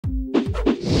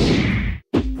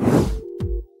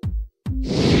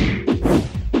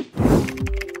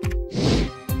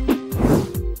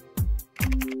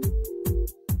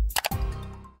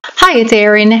Hi, it's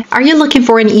Erin. Are you looking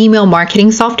for an email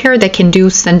marketing software that can do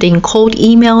sending cold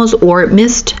emails or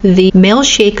missed the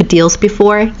Mailshake deals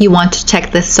before? You want to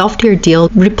check the software deal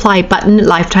Replybutton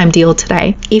lifetime deal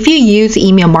today. If you use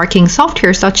email marketing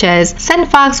software such as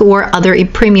SendFox or other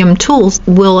premium tools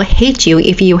will hate you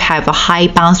if you have a high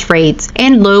bounce rates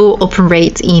and low open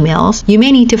rates emails. You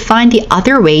may need to find the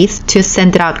other ways to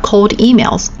send out cold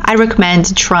emails. I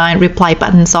recommend trying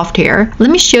Replybutton software. Let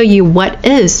me show you what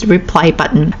is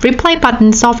Replybutton.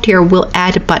 Replybutton software will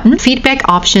add button, feedback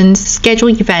options, schedule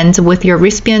events with your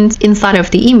recipients inside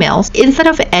of the emails. Instead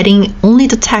of adding only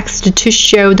the text to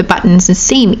show the buttons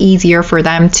seem easier for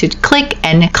them to click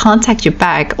and contact you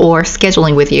back or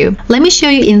scheduling with you. Let me show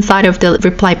you inside of the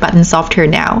Replybutton software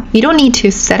now. You don't need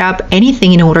to set up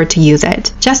anything in order to use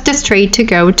it. Just straight to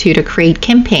go to the create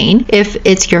campaign. If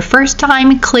it's your first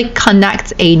time, click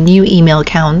connect a new email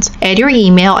account. Add your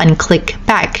email and click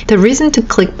back. The reason to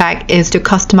click back is to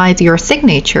customize your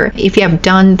signature. If you have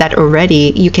done that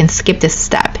already, you can skip this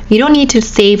step. You don't need to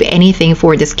save anything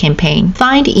for this campaign.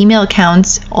 Find email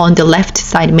accounts on the left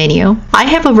side menu. I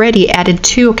have already added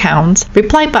 2 accounts.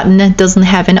 Replybutton doesn't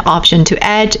have an option to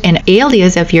add an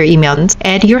alias of your email.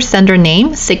 Add your sender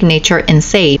name, signature, and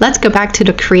save. Let's go back to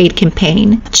the create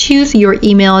campaign. Choose your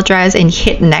email address and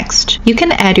hit next. You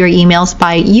can add your emails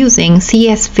by using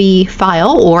CSV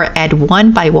file or add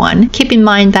one by one. Keep in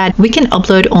mind that we can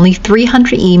upload only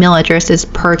 300 email addresses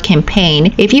per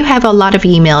campaign. If you have a lot of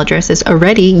email addresses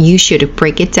already, you should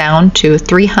break it down to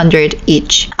 300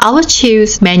 each. I will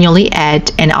choose manually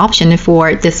add an option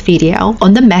for this video.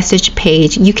 On the message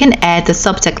page, you can add the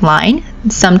subject line,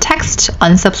 some text,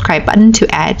 unsubscribe button to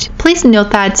add. Please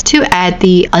note that to add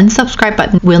the unsubscribe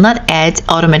button will not add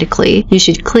automatically. You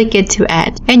should click it to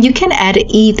add. And you can add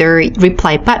either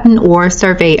reply button or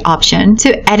survey option.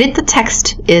 To edit the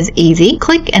text is easy.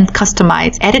 Click and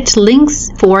customize. Edit links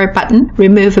for button.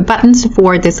 Remove buttons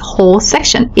for this whole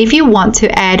section. If you want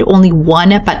to add only one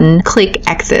button, click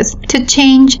Access. To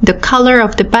change the color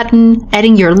of the button,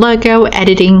 adding your logo,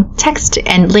 editing text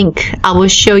and link, I will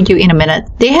show you in a minute.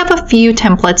 They have a few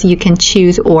templates you can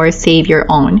choose or save your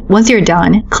own. Once you're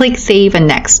done, click Save and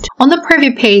Next. On the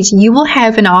preview page, you will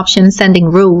have an option sending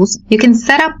rules. You can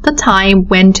set up the time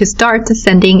when to start the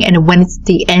sending and when it's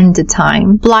the end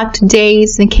time, blocked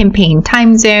days, campaign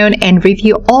time zone, and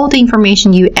review all the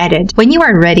information you added. When you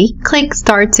are ready, click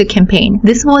Start to Campaign.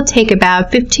 This will take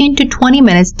about 15 to 20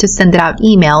 minutes to send out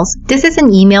emails. This is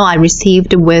an email I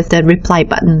received with the reply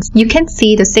buttons. You can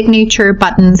see the signature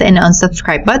buttons and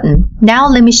unsubscribe button. Now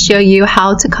let me show you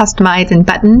how to customize and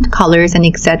button colors and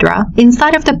etc.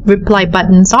 Inside of the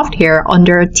Replybutton software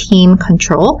under Team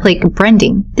Control, click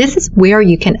Branding. This is where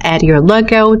you can add your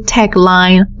logo,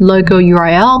 tagline, logo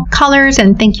URL, colors,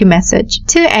 and thank you message.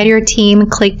 To add your team,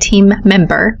 click Team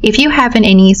Member. If you haven't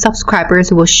any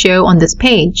subscribers will show on this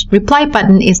page.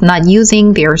 Replybutton is not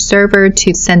using their server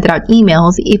to send out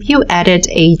emails. If you added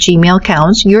a Gmail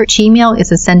account, your Gmail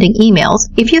is sending emails.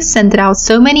 If you send it out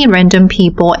so many random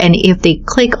people and if they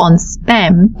click on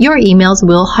spam, your emails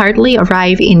will hardly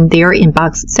arrive in their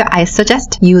inbox, so I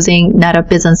suggest using not a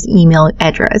business email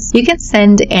address. You can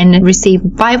send and receive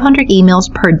 500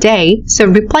 emails per day, so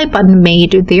Replybutton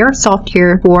made their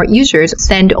software for users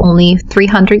send only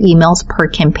 300 emails per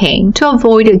campaign to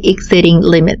avoid exceeding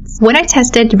limits. When I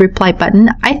tested Replybutton,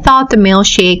 I thought the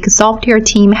Mailshake software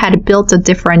team had built a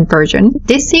different version.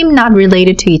 They seem not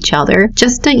related to each other,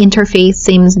 just the interface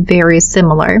seems very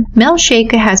similar.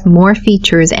 Mailshake has more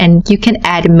features and you can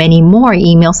add many more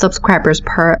email subscribers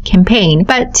per campaign,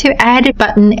 but to add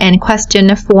button and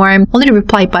question form, only the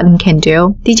Replybutton can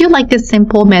do. Did you like this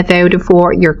simple method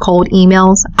for your cold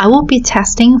emails? I will be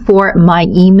testing for my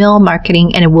email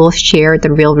marketing and will share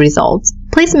the real results.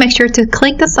 Please make sure to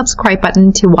click the subscribe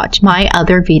button to watch my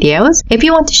other videos. If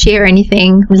you want to share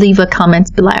anything, leave a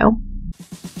comment below.